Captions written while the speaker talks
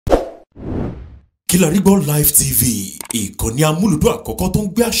Kilarigbo Live TV, ìkànnì amúlùdún àkọ́kọ́ tó ń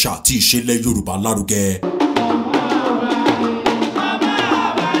gbé àṣà àti ìṣẹ̀lẹ̀ Yorùbá lárugẹ.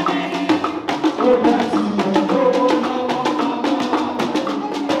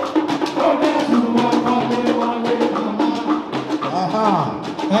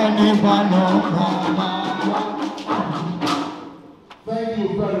 Thank you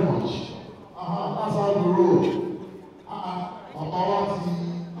very much. That's how we roll.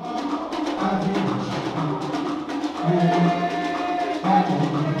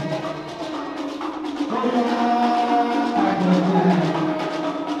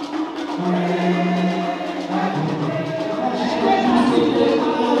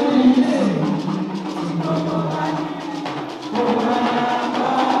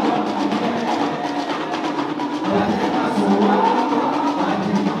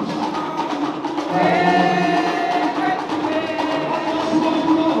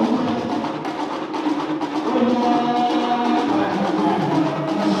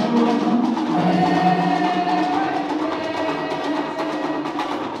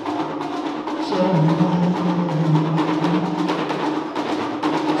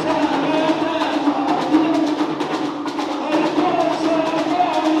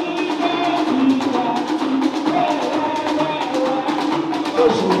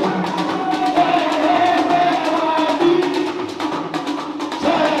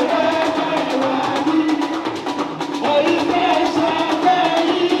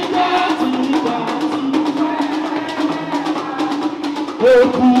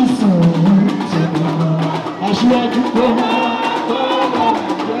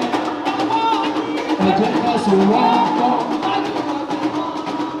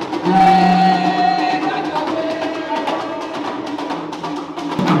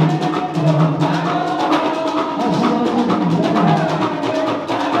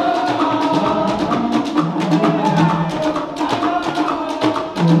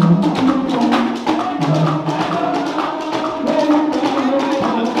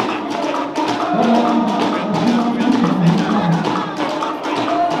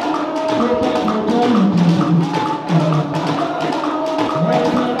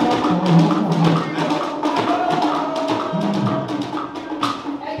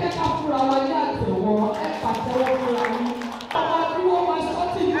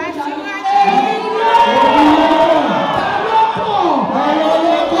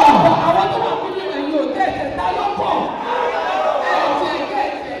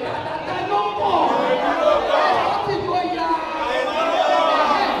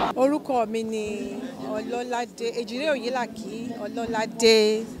 Orúkọ mi ni Ọlọ́ládé Ejire Oyelaki Ọlọ́ládé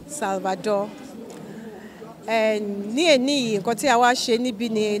Salvador. Ní èní yìí nǹkan tí a wá ṣe níbí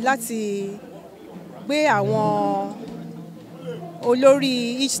ni láti gbé àwọn olórí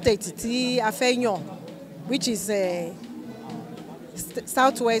each state tí a fẹ́ yàn, which is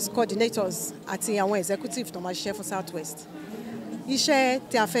Southwest coordinators àti àwọn executive tó máa ṣiṣẹ́ fún Southwest. Iṣẹ́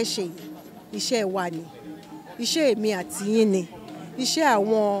tí a fẹ́ ṣe iṣẹ́ wa ni, iṣẹ́ èmi àti yín ni, iṣẹ́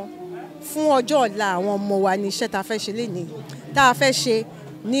àwọn fún ọjọ́ ọ̀la àwọn ọmọ wa ni iṣẹ́ tá a fẹ́ ṣe lénìí, tá a fẹ́ ṣe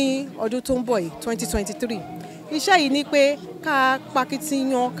ní ọdún tó ń bọ̀ yìí 2023. Iṣẹ́ yìí ni pé ká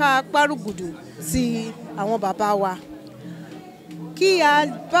pakitiyan, ká gbárùgùdù sí àwọn bàbá wa, kí a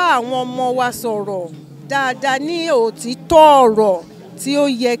bá àwọn ọmọ wa sọ̀rọ̀ dáadáa ní òtítọ́ ọ̀rọ̀ tí ó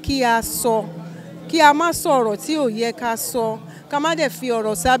yẹ kí a sọ, kí a má sọ̀rọ̀ tí ò yẹ ká sọ, ká má dẹ̀ fi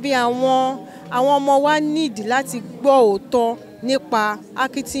ọ̀rọ̀ sábẹ́ àwọn ọmọ wa nídìí láti gbọ́ òótọ́ nípa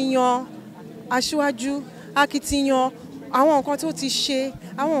akitiyan aṣíwájú, akitiyan àwọn nǹkan tó ti ṣe,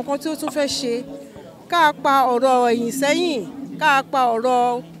 àwọn nǹkan tó tún fẹ́ ṣe. Ká pa ọ̀rọ̀ ẹ̀yìn sẹ́yìn, ká pa ọ̀rọ̀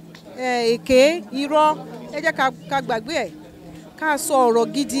èké, irọ́, ẹ jẹ́ ká gbàgbé ẹ̀. Ká sọ ọ̀rọ̀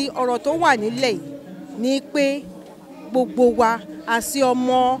gidi, ọ̀rọ̀ tó wà nílẹ̀ yìí ni pé gbogbo wa àti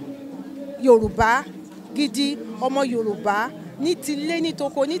ọmọ Yorùbá gidi, ọmọ Yorùbá ní tilé ní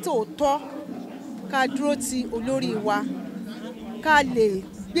toko ní tòótọ́, ká dúró ti olórí wa, ká lè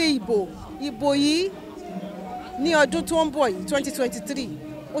gbé ìbò yìí ní ọdún tó ń bọ̀ yìí 2023.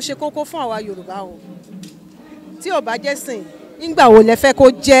 Ó ṣe kókó fún àwa Yorùbá o. Tí ò bá jẹ́ sìn, nígbà wo lẹ fẹ́ kó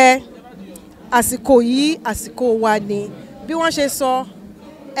jẹ́? Àsìkò yìí àsìkò wa ni. Bí wọ́n ṣe sọ,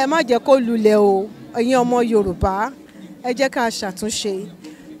 ẹ má jẹ́ kó lulẹ̀ o, ẹ̀yin ọmọ Yorùbá, ẹ jẹ́ ká ṣàtúnṣe.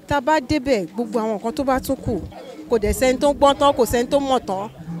 Tá bá débẹ̀, gbogbo àwọn nǹkan tó bá tún kù, kò dẹ̀ sẹ́ni tó ń gbọ́n tán, kò sẹ́ni tó mọ̀ tán.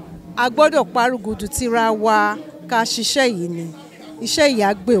 A gbọ́dọ̀ parúgùdù tira wa ká ṣiṣẹ́ yìí ni. Iṣẹ́ yìí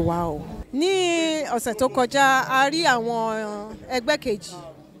á gbè wá o. Ní ọ̀sẹ̀ tó kọjá, a rí àwọn ẹgbẹ́ kejì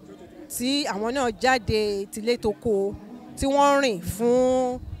tí àwọn náà jáde tilétoko tí wọ́n rìn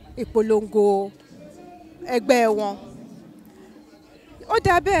fún ìpolongo ẹgbẹ́ wọn. Ó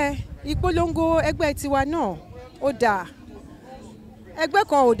dà bẹ́ẹ̀, ìpolongo ẹgbẹ́ tiwa náà ó dáa. Ẹgbẹ́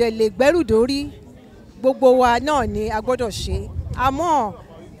kan ò dẹ̀ lè gbẹ́rù dórí, gbogbo wa náà ni a gbọ́dọ̀ ṣe. Àmọ́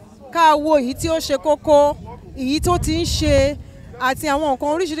ká wo èyí tí ó ṣe kókó, èyí tó ti ń ṣe àti àwọn nǹkan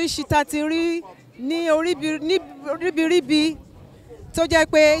oríṣiríṣi tá ti rí ní oríbiríbi tó jẹ́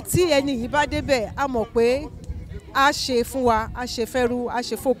pé tí ẹni yìí bá débẹ̀ a mọ̀ pé a ṣe fún wa, a ṣe fẹ́rú, a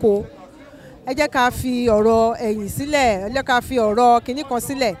ṣe fóko. Ẹ jẹ́ ká fi ọ̀rọ̀ ẹ̀yìn sílẹ̀, ẹ jẹ́ ká fi ọ̀rọ̀ kinní kan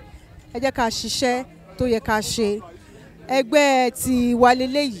sílẹ̀, ẹ jẹ́ ká ṣiṣẹ́ tó yẹ ká ṣe. Ẹgbẹ́ ti wa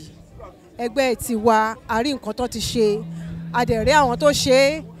leléyìí, ẹgbẹ́ ti wa, a rí nǹkan tó ti ṣe, a dẹ̀ rí àwọn tó ṣe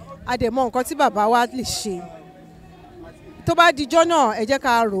é, a dẹ̀ mọ nǹkan tí bàbá wa lè ṣe. Tó bá dijọ́ náà ẹ jẹ́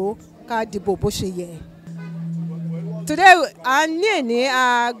ká rò ó, ká dìbò bó ṣe yẹ. Today a ní èní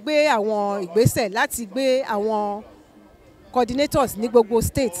a gbé àwọn ìgbésẹ̀ láti gbé àwọn coordinators ní gbogbo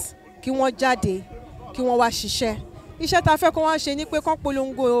state kí wọ́n jáde kí wọ́n wá ṣiṣẹ́. Iṣẹ́ tá fẹ́ kó wá ṣe ni pé kán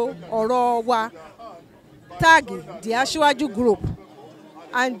polongo ọ̀rọ̀ wa, tag the Aṣíwájú group,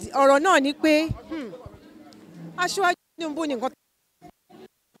 and ọ̀rọ̀ náà ni pé Aṣíwájú Tinubu ní nǹkan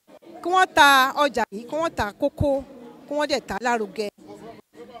kí wọ́n ta ọjà yìí, kí wọ́n ta kókó, kí wọ́n dẹ̀ ta lárugẹ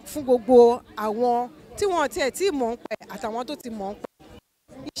fún gbogbo àwọn tí wọ́n tiẹ̀ tí mọ̀ ń pẹ̀ àtàwọn tó ti mọ̀ ń pẹ̀.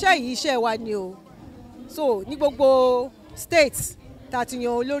 Iṣẹ́ yìí iṣẹ́ wa ni o. So ní gbogbo state tá a ti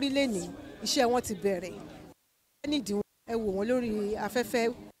yan olórí lénìí, iṣẹ́ wọn ti bẹ̀rẹ̀. Nídìí wọn ẹ wò wọ́n lórí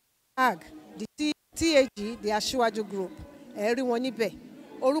afẹ́fẹ́ tag the TAG the Aṣíwájú group, ẹ rí wọn níbẹ̀.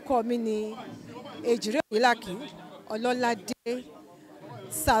 Orúkọ mi ni Ejire Oyelaki Ọlọ́ládé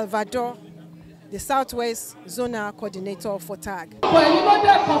Salvador, the Southwest Zonal Coordinator for TAG. Ẹ̀yin ló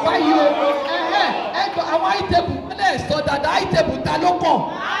dé kàn báyìí o, àwọn àìtẹ́bù lè sọ dáadáa, àìtẹ́bù ta ló kàn?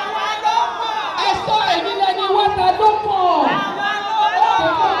 Àwa ló kàn. Ẹ sọ ẹ̀yin lẹ́ni wá ta ló kàn?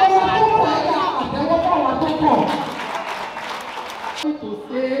 Àwa ló kàn. Àtẹ̀wọ́ fáwọn tó kàn. To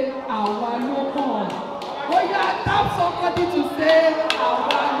say àwa ló kàn. Ó yá, tap somebody to say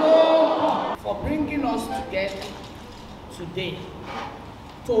àwa ló kàn. For bringing us together today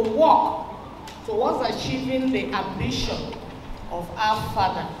to work towards achieving the ambition of our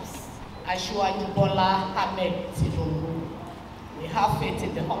fathers, Aṣíwájú Bola Ahemed Tinubu. We have faith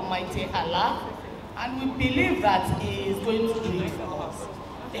in the Almighty Allah, and we believe that He is going to do it for us.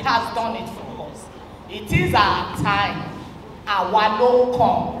 He has done it for us. It is our time. Àwa ló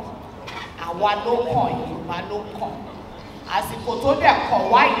kàn. Àwa ló kàn, Yorùbá ló kàn. Àsìkò tó dẹ̀ kàn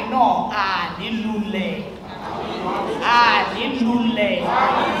wáyé náà à ní lulẹ̀.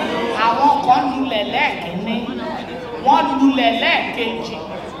 Àwọn kan lulẹ̀ lẹ́ẹ̀kínní, wọ́n lulẹ̀ lẹ́ẹ̀kejì,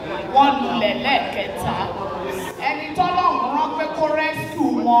 wọ́n lulẹ̀ lẹ́ẹ̀kẹta. Ẹni tọ́lọ́run rán pé kó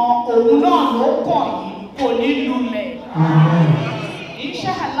rescue wọn, òun náà ló kàn yìí, kò ní lulẹ̀.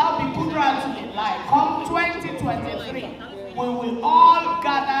 Inshallah bi qudratillah, come 2023, we will all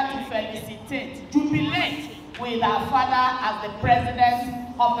gather to felicitate, jubilate with our father as the president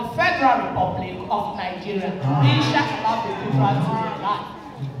of the Federal Republic of Nigeria. Inshallah bi qudratillah.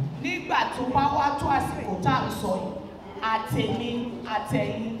 Nígbà tó bá wá tó àsìkò tá à ń sọ yìí, àtẹ̀mí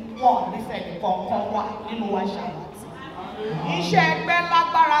àtẹ̀yìn wọn nífẹ̀ẹ́ nìkankan wà nínú wa ṣàwátì. Iṣẹ́ ẹgbẹ́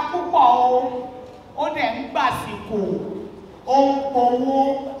lágbára púpọ̀ ó dẹ̀ ń gbàsìkò, ó ń powó.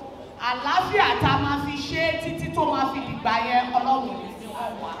 Àlàáfíà tá a máa fi ṣe títí tó máa fi dìgbà yẹn Ọlọ́run ní fi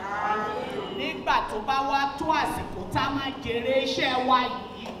hàn wá. Nígbà tó bá wá tó àsìkò tá a máa jèrè iṣẹ́ wa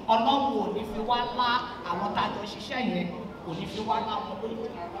yìí, Ọlọ́run ò ní fi wá lá àwọn tá a jọ ṣiṣẹ́ yẹn, kò ní fi wá lá wọn lójú.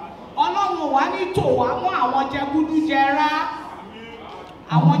 Ọlọ́run wá ní tò wá mọ́ àwọn jẹgúdújẹrá.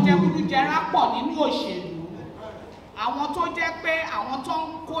 Àwọn jẹgúdújẹrá pọ̀ nínú òṣèlú. Àwọn tó jẹ́ pé àwọn tó ń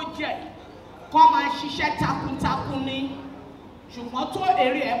kó jẹ kọ́ máa ṣiṣẹ́ takuntakun ni. Ṣùgbọ́n tó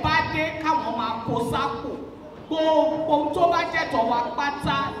èrè ẹ̀ bá dé káwọn máa kó sápò. Gbogbo tó bá jẹ́ tọ̀wá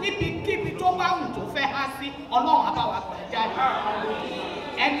pátá níbikíbi tó bá wù tó fẹ́ há sí, Ọlọ́run á bá wa gbà jáde.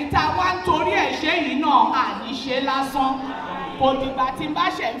 Ẹni tá a wá ń torí ẹ̀ ṣe yìí náà àní ṣe lásán. Kò dìgbà tí n bá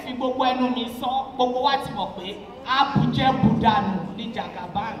ṣe ń fi gbogbo ẹnu mi sọ, gbogbo wa ti mọ̀ pé abujẹ́ budanu ní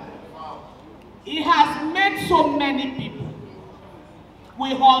Jagaban. He has made so many people.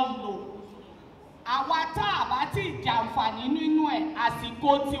 We all know. Àwa tá a bá ti jàǹfààní nínú ẹ̀,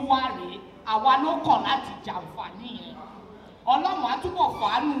 àsìkò ti wá rèé, àwa ló kàn láti jàǹfààní yẹn. Ọlọ́run á túbọ̀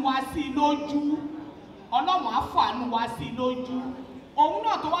fàánú wá sí lójú. Ọlọ́run á fàánú wá sí lójú. Òun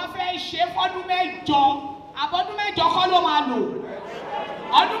náà tó wá fẹ́ ṣe fọ́dún mẹ́jọ, àbọ̀dún mẹ́jọ kọ́ ló máa lò.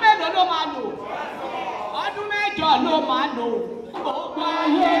 Ọdún mélòó ló máa lò? Ọdún mẹ́jọ ló máa lò. Gbogbo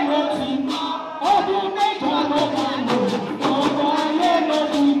ayé ló ti mọ̀. Ọdún mẹ́jọ ló máa lò. Gbogbo ayé ló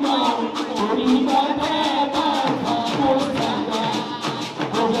ti mọ̀. Òrìṣà tẹ́ bá ń fa kó sàgbà.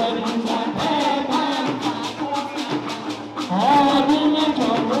 Òrìṣà tẹ́ bá ń fa kó sàgbà. Ọdún mẹ́jọ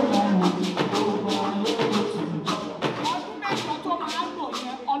ló máa lò.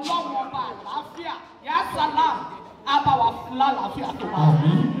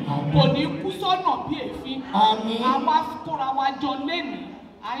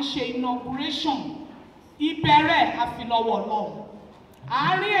 à ń ṣe inauguration ìbẹ̀rẹ̀ àfilọ́wọ́ Ọlọ́run,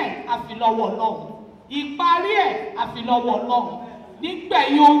 àárín ẹ̀ àfilọ́wọ́ Ọlọ́run, ìparí ẹ̀ àfilọ́wọ́ Ọlọ́run,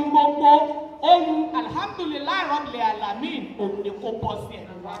 nígbẹ̀yìn ohun gbogbo ohun alhamdulilayi rabbil alamin òun ni kò bọ́ sí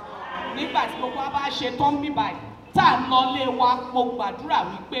ẹ̀rọ wa. Nígbà tí gbogbo wa bá ṣe tán bí báyìí tá à ń lọ lé wa, mo gbàdúrà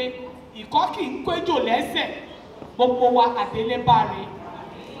wípé ìkọ́ kì í péjò lẹ́sẹ̀, gbogbo wa àdélébáre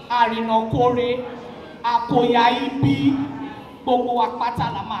àrìnàkóre àkòyà ibi gbogbo wa pátá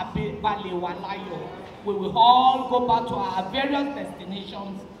la máa balẹ̀ wa láyọ̀. We will all go back to our various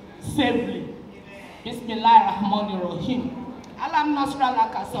destinations safely. Bismillahirrahmanirrahim. Alam nasra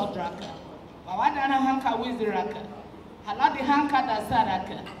laka sadraka wa wadana hanka wizraka haladi hanka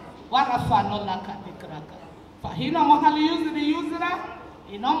dasaraka wa rafa'na laka dhikraka fa hina mahali yusra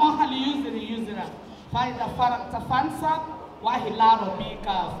ina mahali yusra fa idha faragta fansab wa ila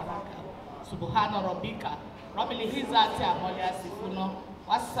rabbika faraka subhana rabbika rabbil izzati amma yasifun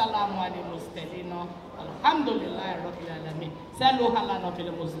wassalamu alal mursalin alhamdulillahi rabbil alamin. Sallu ala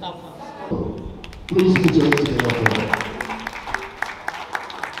nabil mustafa. Please put your hands together.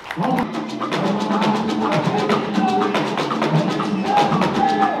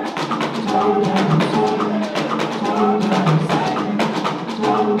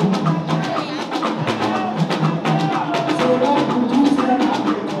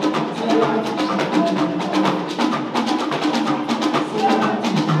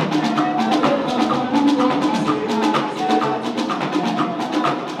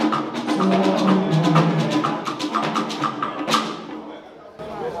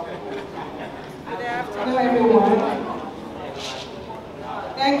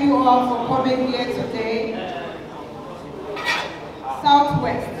 Thank you all for coming here today.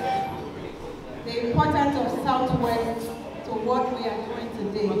 Southwest. The importance of Southwest to what we are doing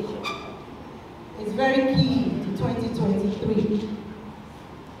today is very key to 2023.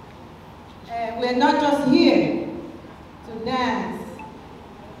 We're not just here to dance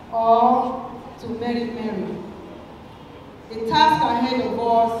or to merry. The task ahead of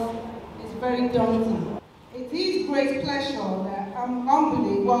us is very daunting. It is great pleasure that I'm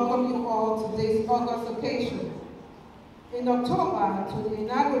humbly welcome you all to this August occasion. In October, to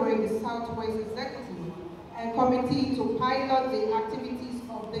inaugurate the Southwest Executive and Committee to pilot the activities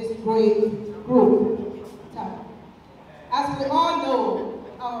of this great group. As we all know,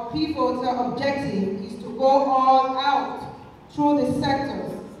 our pivotal objective is to go all out through the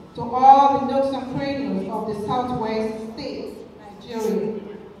sectors to all the nooks and crannies of the Southwest states, Nigeria,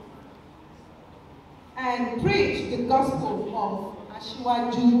 and preach the gospel of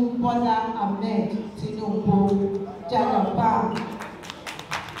Asiwaju Bola Ahemed Tinubu Jagaba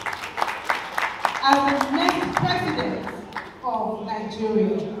as the next president of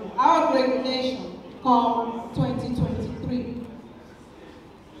Nigeria, our great nation, come 2023.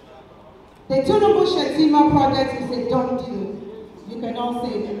 The Tinubu Shetima project is a done deal. You can all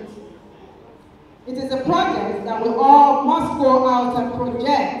say that. It is a project that we all must go out and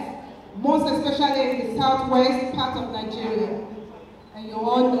project, most especially in the southwest part of Nigeria. And you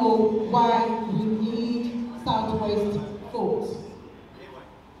all know why we need southwest votes.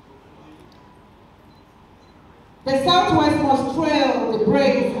 The southwest must trail the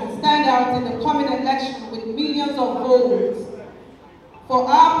brave and stand out in the coming election with millions of votes for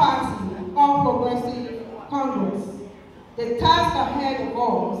our party, All Progressive Congress. The task ahead of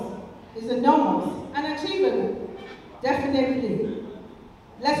us is enormous and achievable, definitely.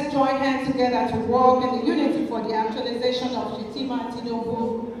 Let's join hands together to work in the unity for the actualization of Shetima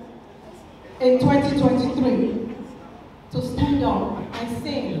Tinubu in 2023, to stand up and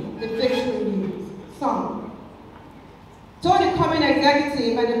sing the victory song. To the coming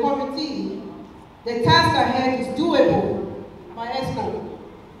executive and the committee, the task ahead is doable. My ESCO,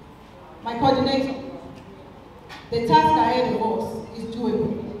 my coordinator, the task ahead of us is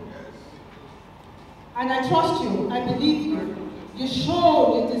doable. And I trust you, I believe you. You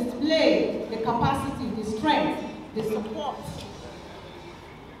show, you display the capacity, the strength, the support.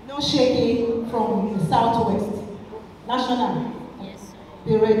 No shaking from the southwest. National. Yes.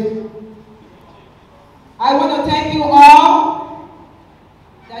 Be ready. I want to thank you all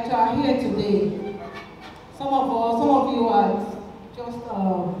that you are here today. Some of you are just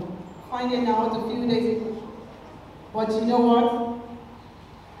finding out a few days ago. But you know what?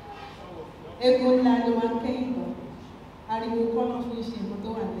 A good land one came. I will come to finish in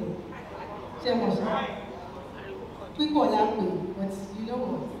Moto and people like me, but you know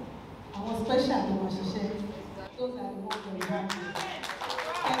what? I was special to my share. Those are the ones that are here.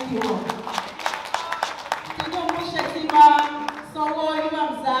 Thank you all. Tinubu Shetima Sanwo-Olu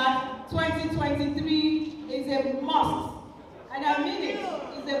Hamzat 2023 is a must. And I mean it,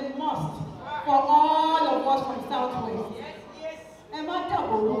 it's a must for all of us from Southwest.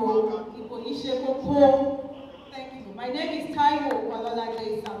 Thank you. My name is Taiwo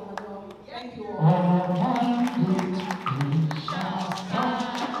Walolade Salvador. Thank you all.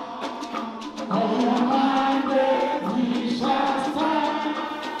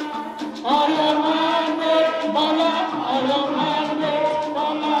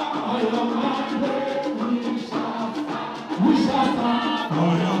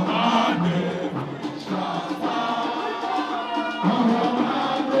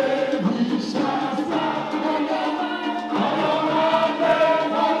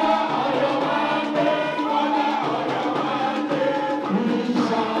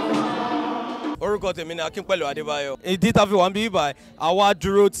 Orúkọ tèmi ni Akínpẹ̀lú Adébáyọ̀. Ìdí tá fi wà ń bí báyìí, àwa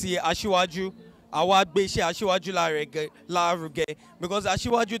dúró ti aṣíwájú, àwa gbé iṣẹ́ aṣíwájú lárugẹ because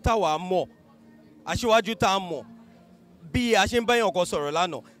aṣíwájú táwa mọ̀, aṣíwájú tá a mọ̀ bí a ṣe ń bẹ́yàn kan sọ̀rọ̀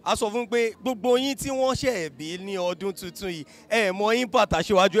lánàá, a sọ fún pé gbogbo yín tí wọ́n ṣẹ̀ bí ní ọdún tuntun yìí, ẹ mọ impact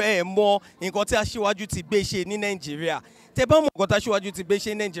aṣíwájú, ẹ mọ nǹkan tí aṣíwájú ti gbé ṣe ní Nàìjíríà. Tẹ́ bá mọ̀ nǹkan tí aṣíwájú ti gbé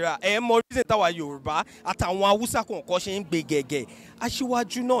ṣe ní Nàìjíríà, ẹ mọ reason táwa Yorùbá àtàwọn Haúsá kọ̀ọ̀kan ṣe ń gbé gẹ̀gẹ̀.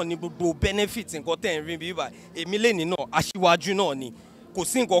 Aṣíwájú náà ni gbogbo benefit nǹkan tẹ̀ ń rí bí báyìí. Èmi lẹ́ni náà aṣíwájú náà ni. Kò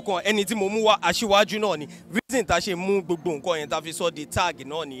sí nǹkan kan, ẹni tí mo mú wá aṣíwájú náà ni. Reason tá ṣe mú gbogbo nǹkan yẹn tá fi sọ di tag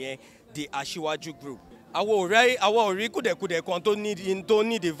náà nìyẹn, the Aṣíwájú group. Àwọn ò rí kùdẹ̀kùdẹ̀ kan tó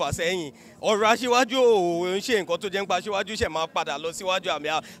nídìí fàsẹ́yìn. Ọ̀rọ̀ aṣíwájú ò ń ṣe nǹkan tó jẹ́ ń pa aṣíwájú ṣẹ̀ máa padà lọ síwájú àmì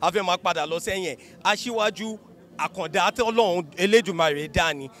àfẹ́ máa padà lọ sẹ́yìn. Aṣíwájú àkàndá tí Ọlọ́run Elédùmarè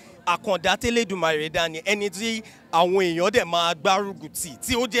dá ni. Àkàndá tí Elédùmarè dá ni. Ẹni tí àwọn èèyàn dẹ̀ máa gbárùkù tì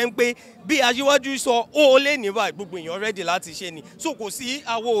tí ó jẹ́ ń pé bí aṣíwájú sọ ó lé ní báyìí gbogbo èèyàn rẹ́dì láti ṣe ni. So kò sí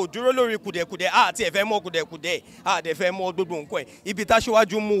àwọn òdúró lórí kùdẹ̀kùdẹ̀ àti ẹ̀fẹ́ mọ́ kùdẹ̀kùdẹ̀ àdẹ̀fẹ́ mọ́ gbogbo nǹkan ẹ̀. Ibi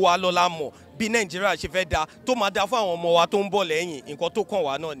táṣíwájú mú wa lọ́la mọ̀ bí Nàìjíríà ṣe fẹ́ da tó máa da fún àwọn ọmọ wa tó ń bọ̀ lẹ́yìn nǹkan tó kàn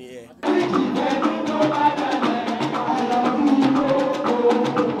wá náà nìyẹn.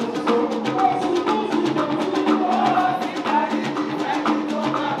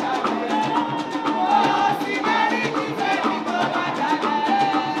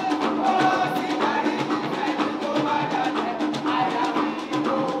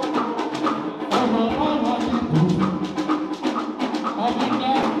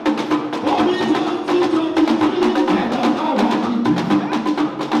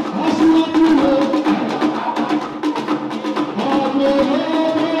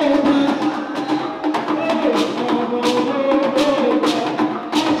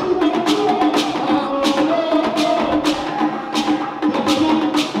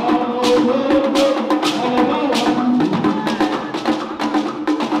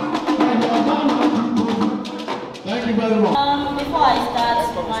 Before I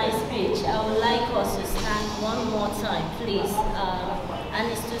start my speech, I would like us to stand one more time, please.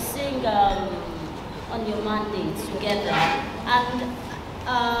 And it's to sing On Your Mandate together. And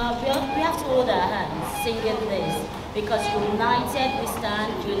we have to hold our hands singing this, because united we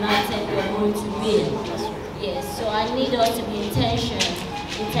stand, united we are going to win. Yes, so I need us to be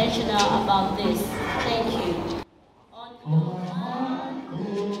intentional about this. Thank you. On your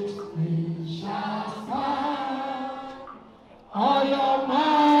mandate we shall stand. On your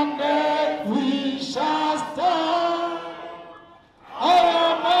mandate we shall stand. On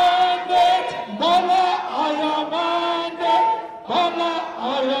your mandate, Bola, on your mandate, Bola,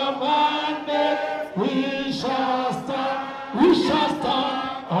 on your mandate we shall stand. We shall stand.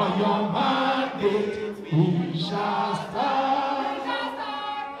 On your mandate we shall stand.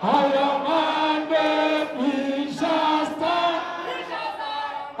 On your mandate we shall stand.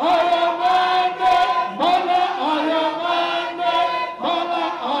 On your mandate, Bola, on your mandate, Bola,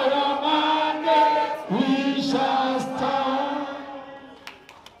 on your mandate we shall stand.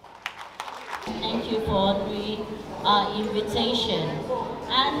 Thank you for the invitation.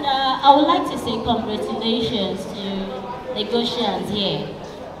 And I would like to say congratulations to negotiants here,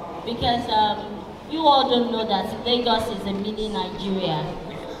 because you all don't know that Lagos is a mini Nigeria.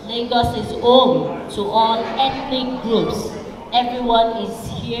 Lagos is home to all ethnic groups. Everyone is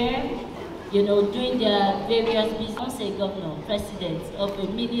here, you know, doing their various business. I'm say governor, president of a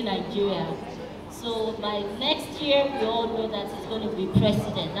mini Nigeria. So by next year, we all know that he's going to be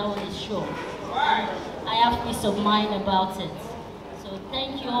president. That one is sure. And I have peace of mind about it. So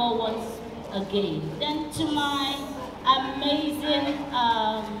thank you all once again. Then to my amazing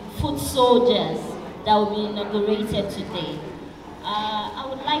foot soldiers that will be inaugurated today, I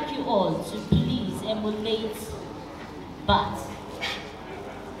would like you all to please emulate Bat.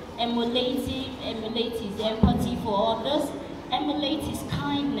 Emulate his empathy for others, emulate his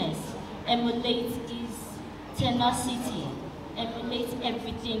kindness, emulate his tenacity, emulate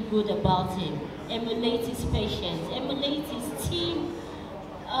everything good about him. Emulate his patience, emulate his team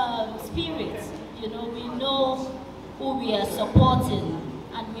spirit. You know, we know who we are supporting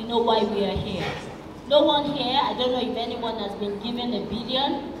and we know why we are here. No one here, I don't know if anyone has been given $1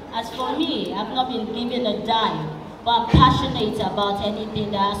 billion. As for me, I've not been given a dime, but I'm passionate about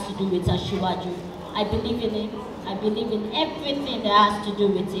anything that has to do with Asiwaju. I believe in it. I believe in everything that has to do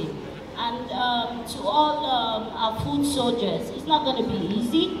with it. And to all our food soldiers, it's not going to be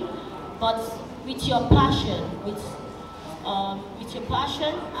easy, but with your passion, with your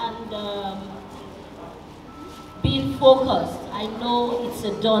passion and being focused, I know it's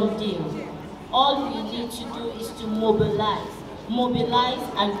a done deal. All we need to do is to mobilize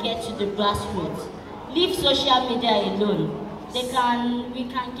and get to the grassroots. Leave social media alone. We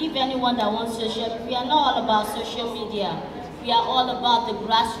can give anyone that wants social media. We are not all about social media. We are all about the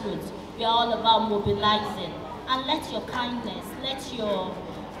grassroots. We are all about mobilizing. And let your kindness, let your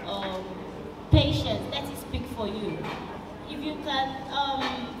patience, let it speak for you. If you can,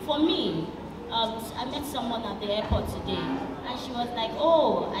 for me, I met someone at the airport today, and she was like,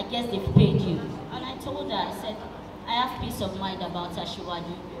 oh, I guess they've paid you. And I told her, I said, I have peace of mind about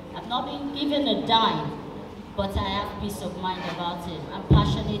Asiwaju. I've not been given a dime, but I have peace of mind about it. I'm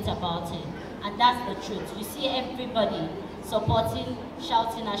passionate about it. And that's the truth. You see everybody supporting,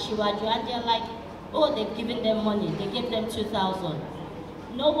 shouting Asiwaju, and they're like, oh, they've given them money. They gave them 2,000.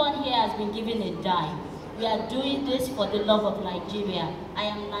 No one here has been given a dime. We are doing this for the love of Nigeria. I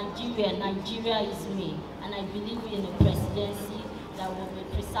am Nigeria. Nigeria is me. And I believe in a presidency that will be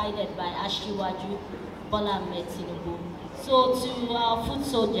presided by Asiwaju, Bola, Ahemed, Tinubu. So to our food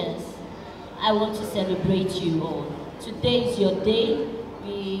soldiers, I want to celebrate you all. Today is your day.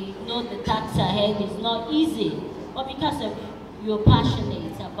 We know the task ahead is not easy, but because of you're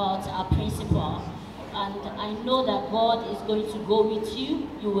passionate about our principle, and I know that God is going to go with you.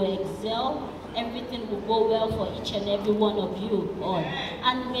 You will excel. Everything will go well for each and every one of you all.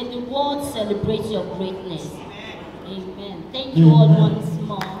 And may the world celebrate your greatness. Amen. Thank you all once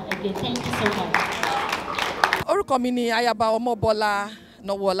more. Again, thank you so much. Orúkọ mi ni Ayaba ọmọ Bola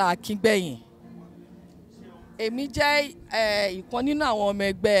Nọwọlá Akíngbẹ̀yìn. Èmi jẹ́ ìkan nínú àwọn ọmọ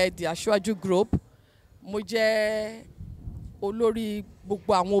ẹgbẹ́ The Asiwaju Group. Mo jẹ́ olórí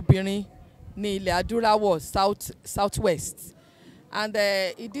gbogbo àwọn obìnrin ní ilẹ̀ adúláwọ̀ South West. And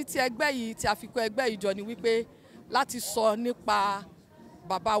ìdí tí ẹgbẹ́ yìí tí a fi kó ẹgbẹ́ yìí jọ ni wípé láti sọ nípa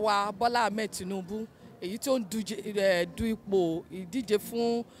bàbá wa Bola Ahemed Tinubu, èyí tó ń du ipò ìdíje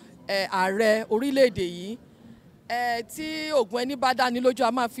fún ààrẹ orílẹ̀-èdè yìí. Tí ògùn ẹni bá dání lójú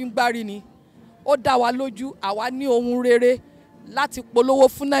a máa fi ń gbárí ni. Ó dá wa lójú, àwa ní ohun rere láti polówó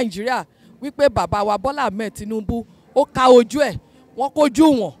fún Nàìjíríà wípé bàbá wa Bola Ahemed Tinubu ó ka ojú ẹ̀, wọ́n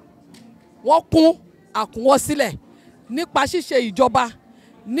kójú wọn, wọ́n kún àkúnwọ́ sílẹ̀ nípa ṣíṣe ìjọba,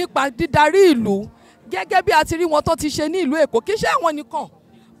 nípa dídarí ìlú gẹ́gẹ́ bí a ti rí wọn tó ti ṣe ní ìlú Èkó. Kì í ṣe àwọn nìkan,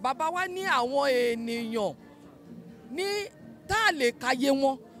 bàbá wa ní àwọn ènìyàn ní tá a lè káyé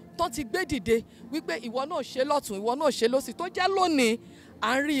wọn tó ti gbé dìde wípé ìwọ náà ṣe lọ́tún, ìwọ náà ṣe lósì, tó jẹ́ lónìí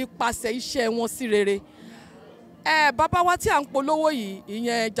à ń rí ipasẹ̀ iṣẹ́ wọn sí rere. Bàbá wa tí à ń polówó yìí,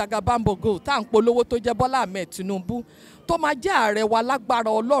 ìyẹn Jagabambogo tá à ń polówó tó jẹ́ Bola Ahemed Tinubu, tó máa jẹ́ ààrẹ wa lágbára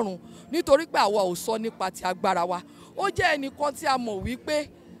Ọlọ́run, nítorí pé àwa ò sọ nípa ti agbára wa. Ó jẹ́ ẹnìkan tí a mọ̀ wípé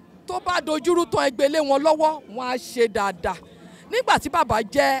tó bá dojúrú tán ẹgbẹ́ lé wọn lọ́wọ́, wọn á ṣe dáadáa. Nígbà tí bàbá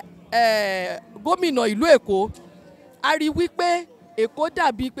jẹ́ gómìnà ìlú Èkó, a rí wípé Èkó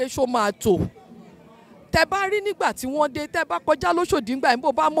dàbí pé ṣó máa tò. Tẹ́ bá rí nígbà tí wọ́n dé, tẹ́ bá kọjá lóṣòdì ńgbà yẹn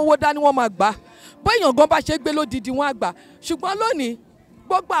bó bá mówó dání wọ́n máa gbà. Bóyàn gan bá ṣe gbé lódìdí wọn á gbà. Ṣùgbọ́n lónìí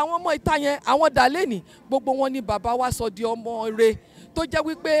gbogbo àwọn ọmọ ìta yẹn, àwọn dàlẹ́nì, gbogbo wọn ni bàbá wa sọ di ọmọ rere tó jẹ́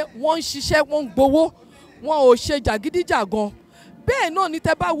wípé wọ́n ń ṣiṣẹ́, wọ́n ń gbowó, wọn ò ṣe jàgídíjàgan. Bẹ́ẹ̀ náà ni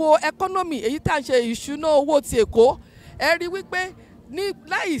tẹ́ bá wo ẹkọ́nọ́mì èyí tá à ń ṣe ìṣúná owó ti Èkó, ẹ rí wípé ní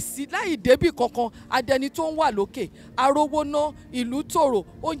láì débì kankan adẹni tó ń wà lókè, arówó ná, ìlú tòrò,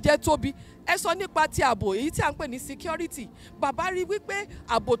 oúnjẹ tóbi. Ẹ sọ nípa ti ààbò èyí tí à ń pè ní security. Bàbá rí wípé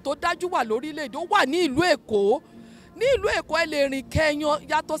ààbò tó dájú wà lórílẹ̀-èdè, ó wà ní ìlú Èkó. Ní ìlú Èkó ẹ lè rìn kẹyàn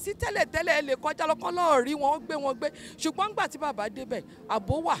yàtọ̀ sí tẹ́lẹ̀tẹ́lẹ̀ ẹ lè kọjá lọ́kàn lọ́ọ̀ rí wọn gbé. Ṣùgbọ́n nígbà tí bàbá débẹ̀,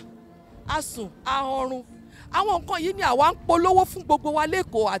 ààbò wà, asùn, ahọ́run. Àwọn nǹkan yìí ni àwa ń polówó fún gbogbo wa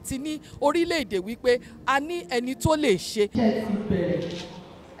lÉkòó àti ní orílẹ̀-èdè wípé a ní ẹni tó lè ṣe. Iṣẹ́ ti bẹ̀rẹ̀.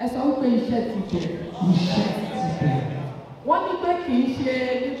 Ẹ sọ wípé iṣẹ́ ti bẹ̀rẹ̀. Iṣẹ́ ti bẹ̀rẹ̀. Wọ́n ní pé kì í ṣe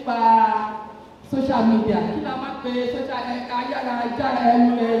nípa social media. Kí la máa pe social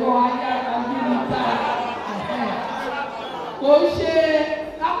ẹ̀rọ ayárabíàṣá. Kò ṣe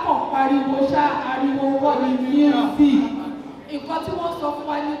kápọ̀ pariwo ṣá ariwo wọ́n ní music. Nǹkan tí wọ́n sọ fún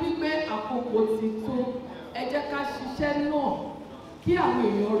wa ni wípé àkókò ti tó. Ẹ jẹ́ ká ṣiṣẹ́ náà kí àwọn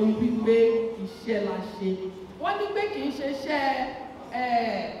èèyàn rí wípé iṣẹ́ la ṣe. Wọ́n ní pé kì í ṣe iṣẹ́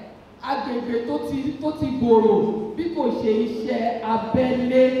agbègbè tó ti gbòòrò bí kò ṣe iṣẹ́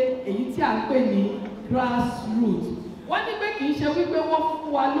abẹ́lé èyí tí à ń pè ní grassroots. Wọ́n ní pé kì í ṣe wípé wọ́n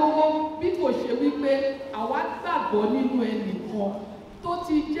fún wa lówó bí kò ṣe wípé àwa gbàgbọ́ nínú ẹnìkan tó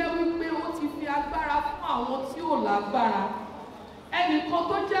ti jẹ́ wípé ó ti fi agbára fún àwọn tí ò lágbára. Ẹnìkan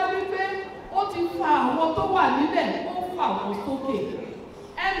tó jẹ́ wípé ó ti fa àwọn tó wà nílẹ̀ ó fà wọ́n sókè.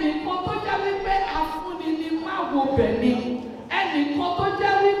 Ẹnìkan tó jẹ́ wípé afúnni ni má wo bẹ̀ ni. Ẹnìkan tó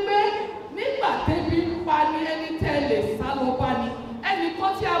jẹ́ wípé nígbà tẹ́bí ń pa ni ẹni tẹ́ lè sá lọ bá ni.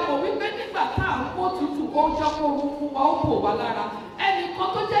 Ẹnìkan tí a mọ̀ wípé nígbà tá à ń kó tutù ó jọ kó fún wa ó bò wá lára. Ẹnìkan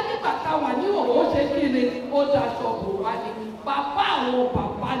tó jẹ́ nígbà tá a wà ní òwò ó ṣe kí ni ó daṣọ bò wá ni. Bàbá àwọn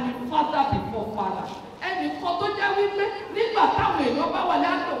bàbá ni father before father. Ẹnìkan tó jẹ́ wípé nígbà táwọn èèyàn bá wà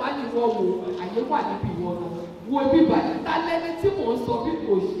láàbò wá ní wọ́n wò àyè wà níbi ìwọ̀n lọ. Wo ibi ìbàdí ta lẹ́ni tí mò ń sọ bí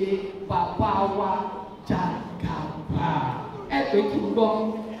kò ṣe bàbá wa Jagaba. Ẹ pé kí n gbọ́.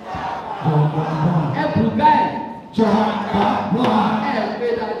 Ẹ bùgá ẹ̀. Jagaba. Ẹ pé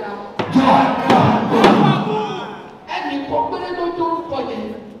dáadáa. Jagaba. Ẹnìkan péré lójú orúkọ yẹn.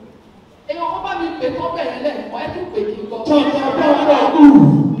 Èèyàn kan bá mi pè tó bẹ̀rẹ̀ lẹ́ẹ̀kọ́ ẹ tún pè kí n gbọ́.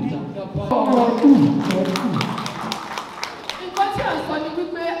 Nǹkan tí à ń sọ ni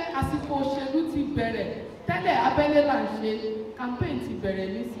wípé àsìkò òṣèlú ti bẹ̀rẹ̀ tẹ́lẹ̀ abẹ́lé là ń ṣe campaign ti bẹ̀rẹ̀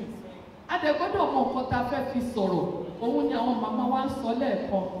nísìn. Adẹ̀gbọ́dọ̀ mọ nǹkan tá a fẹ́ fi sọ̀rọ̀ òun ni àwọn màmá wa ń sọ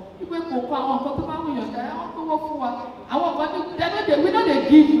lẹ́ẹ̀kan wípé kò kọ àwọn nǹkan tó bá ń yàn dáa wọ́n tó wọ́ fún wa àwọn kan ní we no dey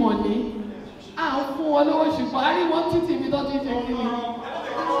give money à ń fún wọn lówó ṣùgbọ́n a rí wọn títí ibi tó ti ṣe kí ni.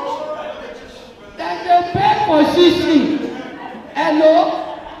 Dem dey beg for shishi hello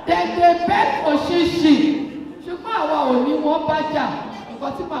dem dey beg for shishi ṣùgbọ́n àwa ò ní wọ́n bá jà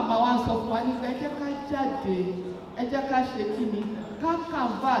nǹkan tí màmá wa ń sọ fún wa nípa ẹ jẹ́ ká jáde ẹ jẹ́ ká ṣe kí ni ká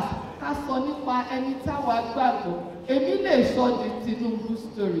canvas ká sọ nípa ẹni táwa gbàgbọ́ èmi lè sọ the Tinubu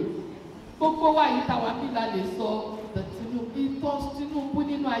story gbogbo wa yìí táwa bí la lè sọ the Tinubu ìtàn Tinubu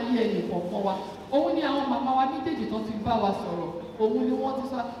nínú ayé ẹnì kọ̀ọ̀kan wa òun ni àwọn màmá wa méjèèjì tó ti bá wa sọ̀rọ̀ òun ni wọ́n ti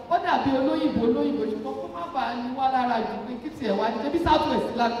sọ ó dàbí olóyìnbó ṣùgbọ́n kó má bàa ní wá lára jù pé kí tiẹ̀ wá ní ṣebí South West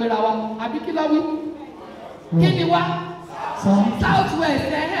la gbéra wa àbí kí ló wí kí ni wá South West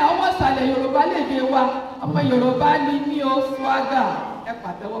ọmọ ìsàlẹ̀ Yorùbá lè dé wa ọmọ Yorùbá ní ní o swagger ẹ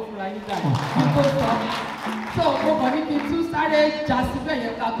pàtẹ́wọ́ fúnra yín dà ní tó sọ so mo kàn ní kí n tún sáré já síbẹ̀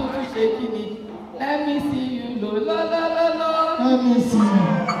yẹn ká tó tún ṣe kí ni let me see you lọ́lọ́lọ́lọ́ let me see you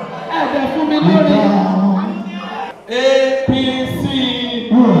ẹ̀ẹ́dẹ̀ fún mi lórí. APC.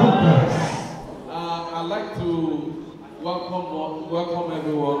 I'd like to welcome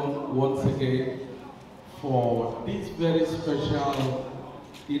everyone once again for this very special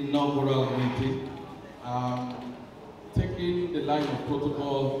inaugural meeting. Taking the line of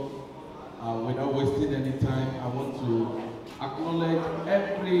protocol without wasting any time, I want to acknowledge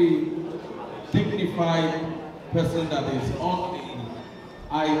every dignified person that is on the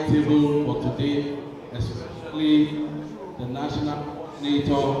high table for today, especially the national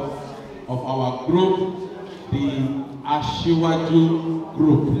coordinator of our group, the Ashiwaju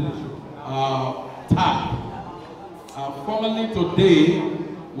group, TAG. Formally today,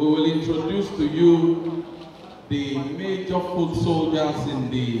 we will introduce to you the major foot soldiers in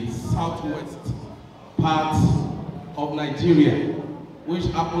the southwest part of Nigeria, which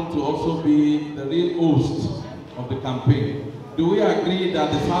happen to also be the real host of the campaign. Do we agree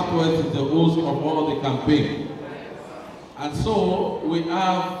that the southwest is the host of all the campaign? And so we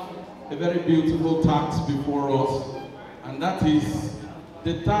have a very beautiful task before us, and that is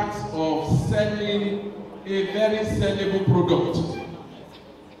the task of selling a very sellable product.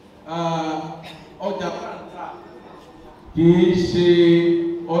 Ọjà kìí ṣe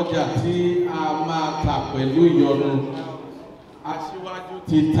ọjà tí a máa tà pẹ̀lú ìyọnu. Aṣíwájú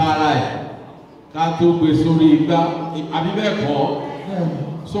ti tara ẹ̀ ká tó gbé sórí igbá àbí bẹ́ẹ̀ kọ́.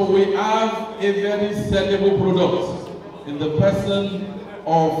 So we have a very sellable product in the person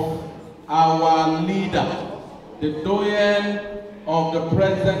of our leader, the doyen of the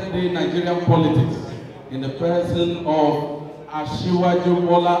present-day Nigerian politics, in the person of Aṣíwájú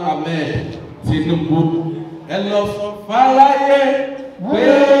Bola Ahemed Tinubu. Ẹ lọ sọ fáráyé pé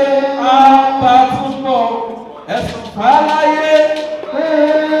a bá túbọ̀, ẹ sọ fáráyé pé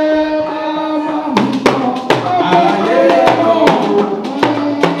a máa mú bọ̀, àlàyé lọ.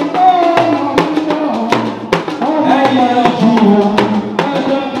 Ẹ̀yin ọ̀jọ̀.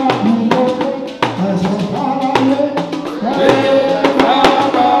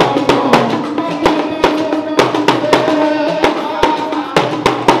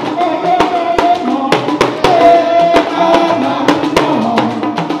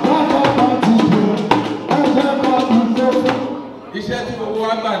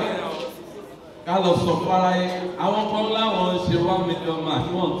 lọ sọ fara yẹn àwọn kan láwọn ṣe 1 million march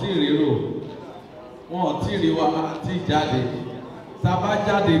wọn tí ì rérò wọn tí ì rí wa àti jáde tá a bá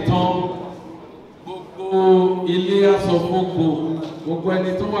jáde tán gbogbo ilé aṣọ fúnko gbogbo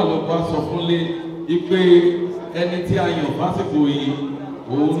ẹni tó wà lọ́gbà aṣọ fúnlé ipe ẹni tí a yàn fásitì yìí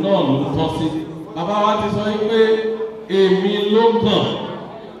òun náà ló tọ́ sí bàbá wa ti sọ pé èmi ló kàn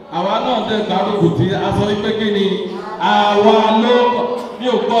àwa náà dẹ̀ gbárùkù tí a sọ pé kí ni àwa ló kàn mi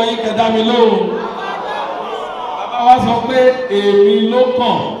ò gbọ́ yín kẹdá mi lóhùn bàbá wa sọ pé èmi ló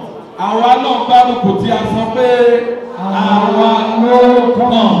kàn àwa náà gbárùkù tí a sọ pé àwa ló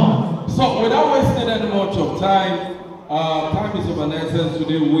kàn. So without wasting any much of time, time is of an essence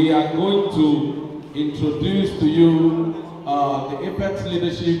today. We are going to introduce to you the apex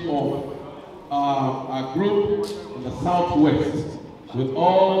leadership of our group in the Southwest, with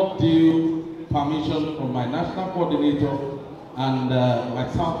all due permission from my national coordinator and my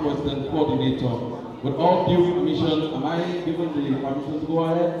Southwestern coordinator. With all due permission, am I given the permission to go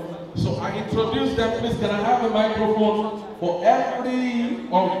ahead? So I introduce them. Please, can I have a microphone for every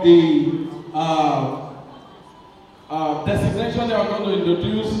of the designation they are going to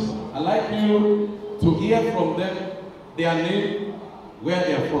introduce? I'd like you to hear from them their name, where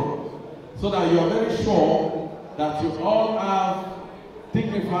they are from, so that you are very sure that you all have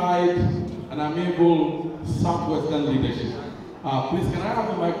dignified and amiable Southwestern leadership. Please, can I have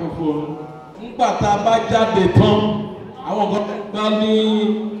a microphone? Ngbàtà bá jáde tán, àwọn kan gbá ní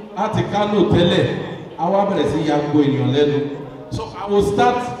àti Kano tẹ́lẹ̀, àwa bẹ̀rẹ̀ sí yàgò ènìyàn lẹ́nu. So I will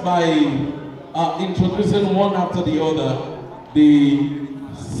start by introducing one after the other the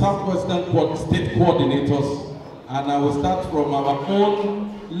Southwestern State coordinators, and I will start from our own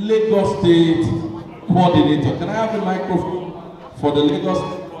Lagos State coordinator. Can I have a microphone for the Lagos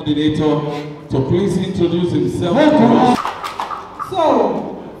coordinator to please introduce himself? So,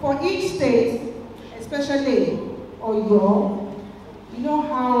 for each state, especially Oyo, you know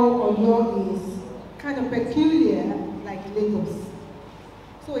how Oyo is kind of peculiar, like Lagos.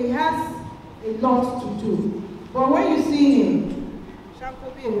 So he has a lot to do. But when you see him,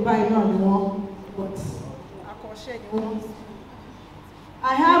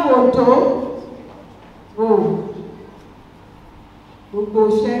 I have Odo,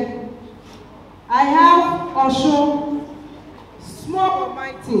 I have Osho, small but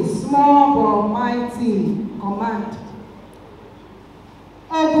mighty command.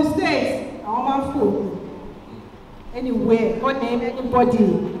 Ogun State, our man food. Anywhere, God name, anybody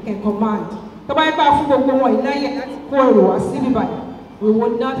can command. We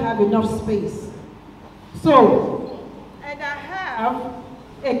would not have enough space. So, and I have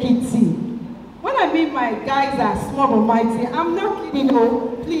Ekiti. When I mean my guys are small but mighty, I'm not kidding,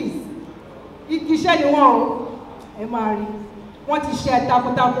 no, please. Ikisha the one, Emari. Want to share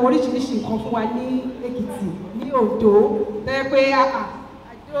takuntakun oríṣiríṣi nǹkan fún wa ní Èkìtì, ní Oǹdó, tẹ́ pé I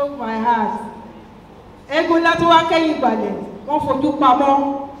drove my heart. Eégún ńlá tó wá kẹ́yìn ìgbàlẹ̀, wọ́n fojú pamọ́,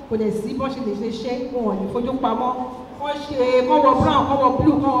 kò dẹ̀ sí bọ́n ṣe lè ṣe wọn ò ní fojú pamọ́. Wọ́n ṣe kọ́ wọ brown, kọ́ wọ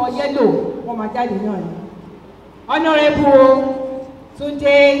blue, kọ́ wọ yellow, wọ́n máa jáde náà ni. Honourable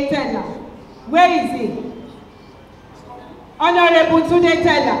Tunde Teller, where is he? Honourable Tunde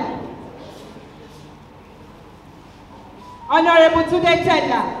Teller. Honourable Tunde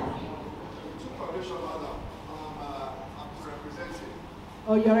Teller.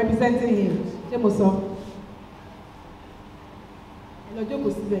 Oh, you're representing him. Jemoso. Hello, Joko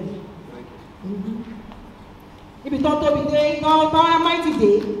Sibe. Ibi tó tóbi dé, tó mighty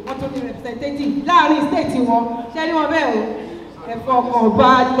dé, wọ́n tó ní representative láàrin state wọn. Ṣé ní wọn bẹ́ẹ̀ o? Ẹ fọkàn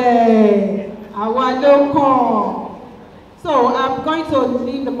balẹ̀, àwa ló kàn. So I'm going to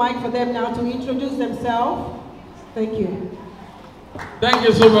leave the mic for them now to introduce themselves. Thank you. Thank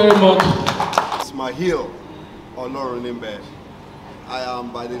you so very much. Ismail Olorunimbe. I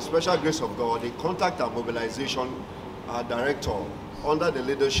am, by the special grace of God, the Contact and Mobilization Director under the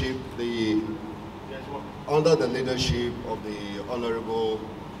leadership of the Honorable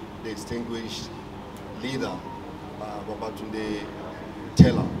Distinguished Leader, Babatunde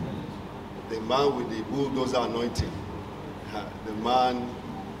Teller, the man with the bulldozer anointing, the man,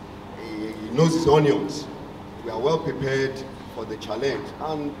 he knows his onions. We are well prepared for the challenge,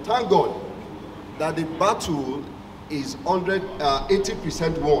 and thank God that the battle is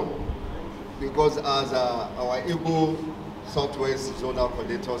 80% won, because as our able Southwest Zonal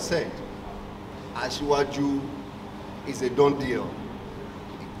Coordinator said, Asiwaju is a done deal.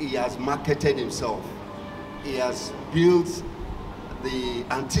 He has marketed himself. He has built the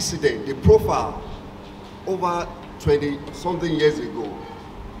antecedent, the profile over 20-something years ago.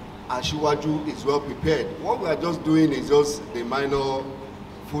 Asiwaju is well prepared. What we are just doing is just the minor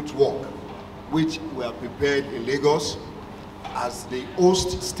footwork. which we are prepared in Lagos as the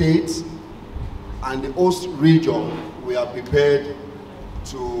host state and the host region. We are prepared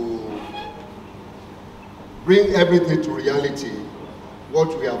to bring everything to reality.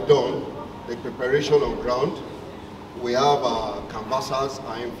 What we have done, the preparation on ground, we have our canvassers,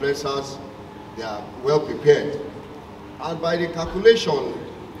 our influencers, they are well prepared. And by the calculation,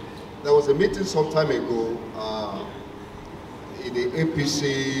 there was a meeting some time ago in the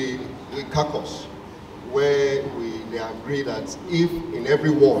APC caucus, where they agreed that if in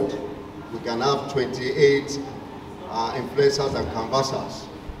every ward we can have 28 influencers and canvassers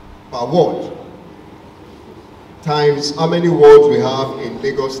per ward, times how many wards we have in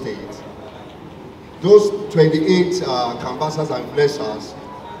Lagos State, those 28 canvassers and influencers,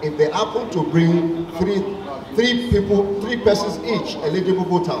 if they happen to bring three persons each, eligible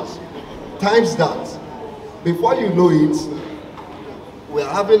voters, times that, before you know it, we're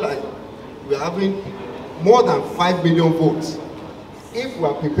having more than 5 million votes. If we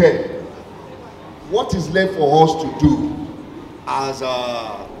are prepared, what is left for us to do as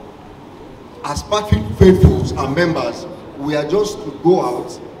party faithfuls and members? We are just to go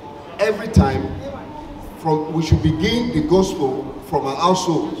out every time. We should begin the gospel from our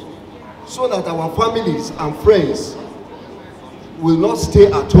household, so that our families and friends will not stay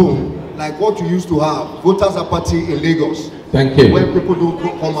at home like what we used to have, voters apathy in Lagos. Thank you. When people don't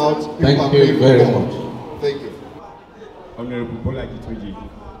come out, people Thank you very much. Thank you. Honorable Bola,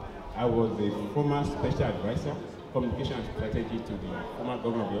 I was the former special advisor, communication and strategy to the former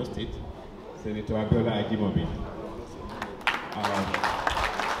governor of your state, Senator Ahemed.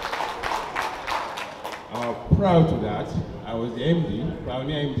 Prior to that, I was the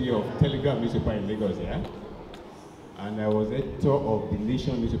pioneer MD of Telegram newspaper in Lagos here, and I was editor of the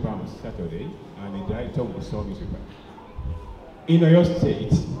Nation newspaper on Saturday, and the director of the Sun newspaper. In your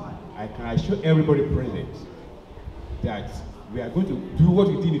state, I can assure everybody present that we are going to do what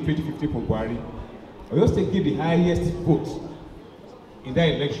we did in 2015 for Buhari. Oyo State gave the highest vote in that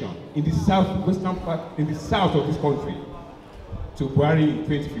election in the southwestern part, in the south of this country, to Buhari in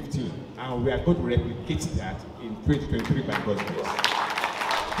 2015, and we are going to replicate that in 2023 by God's grace.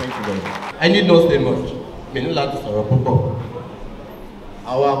 Thank you very much. I need not say much. Me no like to sorrow púpọ̀.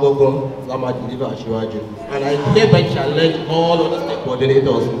 Our Gogo Lama deliver Ashiwaju, and I hereby challenge all other state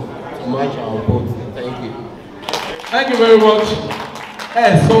coordinators to march our vote. Thank you. Thank you very much.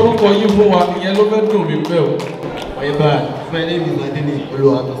 Sorúkọ yín fún wa, ìyẹn ló fẹ́ dùn mí pẹ́ o. My name is Adini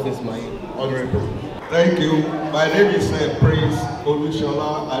Oluwatosin, my honorable. Thank you. My name is Prince Olushola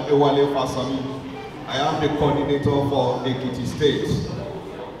Adewale Fasami. I am the coordinator for Ekiti State.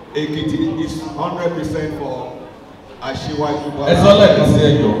 Ekiti is 100% for Ashiwaju Bola.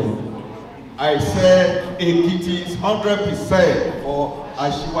 I said Ekiti is 100% for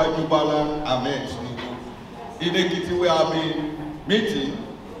Ashiwaju Bola Ahemed. In Ekiti, we have been meeting,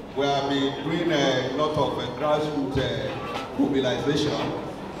 we have been doing a lot of grassroots mobilization.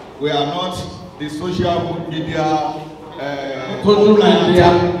 We are not the social media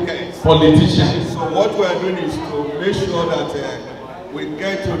politicians. So what we are doing is to make sure that we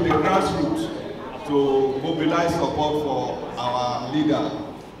get to the grassroots to mobilize support for our leader.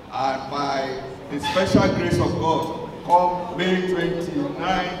 And by the special grace of God, come May 29,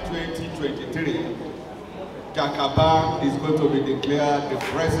 2023, Jakaba is going to be declared the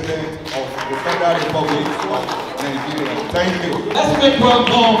president of the Federal Republic of Nigeria. Thank you. Let's make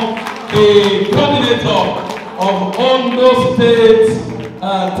welcome the coordinator of Ondo State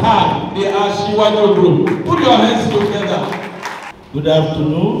TAG, the Ashiwaju Group. Put your hands together. Good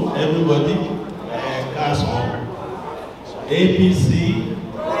afternoon, everybody. APC.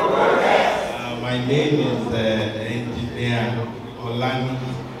 My name is Engineer Olani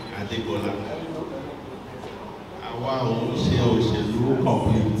Adebola. Our own Shelu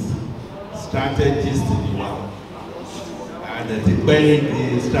complete strategist in the world. And the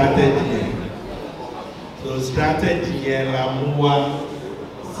strategy. So strategy here la mú wá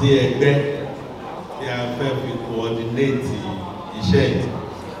sí ẹgbẹ́ tí a fẹ́ fi coordinate iṣẹ́.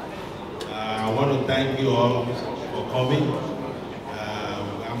 I want to thank you all for coming.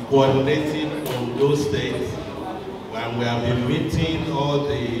 I'm coordinating from those states when we have been meeting all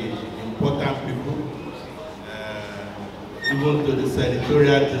the important people, even to the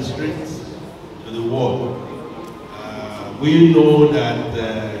senatorial districts, to the ward. We know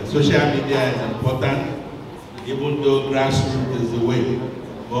that social media is important, even though grassroots is the way.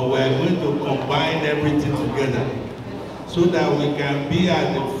 But we are going to combine everything together so that we can be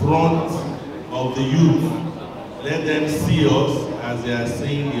at the front of the youth. Let them see us as they are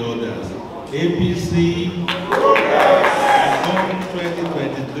seeing the others. APC, and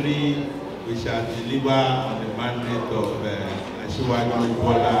 2023, we shall deliver on the mandate of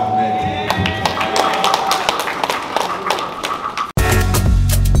Bola, Ahemed.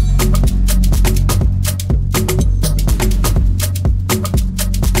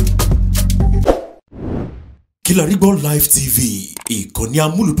 Kilarigbo Live TV, ìkànnì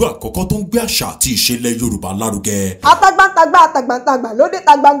amúlùdún àkọ́kọ́ tó ń gbé àṣà àti ìṣẹ̀lẹ̀ Yorùbá lárugẹ. Atagbantagba lóde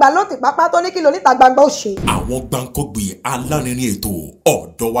tagbangba ló ti pápá tó ní kí ló ní tagbangba ó ṣe. Àwọn gbàǹkọ́gbì alárinrin ètò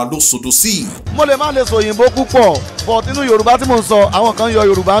ọ̀dọ́ wa ló sodo sí. Mo lè má lè sọ òyìnbó púpọ̀, but inú Yorùbá tí mò ń sọ, àwọn kan yọ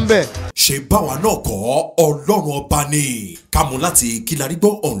Yorùbá ń bẹ̀. Ṣé báwa náà kọ́ Ọlọ́run ọba ni kámú láti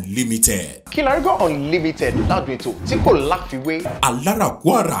Kilarigbo Unlimited. Kilarigbo Unlimited ládùn ètò tí kò láfiwé.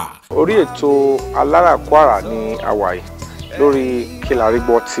 Alárakúàrà. Orí ètò Alárakúàrà ní àwàyè lórí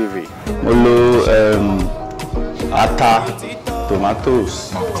Kilarigbo TV. Mo lo ata,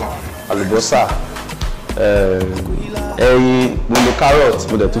 tomatoes, àlùbọ́sà, ẹyin, mo lo carrot,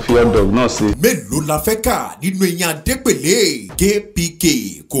 mo dẹ̀ tún fi hot dog náà sí. Mélòó la fẹ́ kà nínú eyín Adépèlé KPK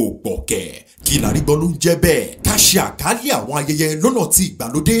kò gbọ̀kẹ̀. Kilarigbo ló ń jẹ́ bẹ́ẹ̀. Ká ṣe àkálẹ̀ àwọn ayẹyẹ lọ́nà tí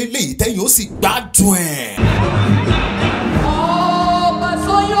ìgbàlódé léyìí tẹ́yìn ó sì gbádùn ẹ̀. Ọba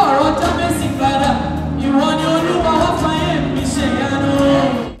sọ́yọ̀ ọ̀rọ̀ jábẹ́sì padà, ìwọ ni Olúwa wá fàyè mi ṣe yanu.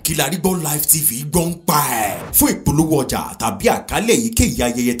 Kilarigbo Live TV gbọ́n pa ẹ̀. Fún ìpolówó ọjà tàbí àkálẹ̀ èyíkéyìí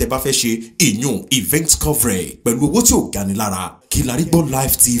ayẹyẹ tẹ́ bá fẹ́ ṣe ìyún event coverage pẹ̀lú owó tí ò gani lára. Kilarigbo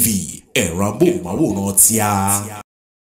Live TV ẹ̀rọ amóhùnmáwòrán tíá.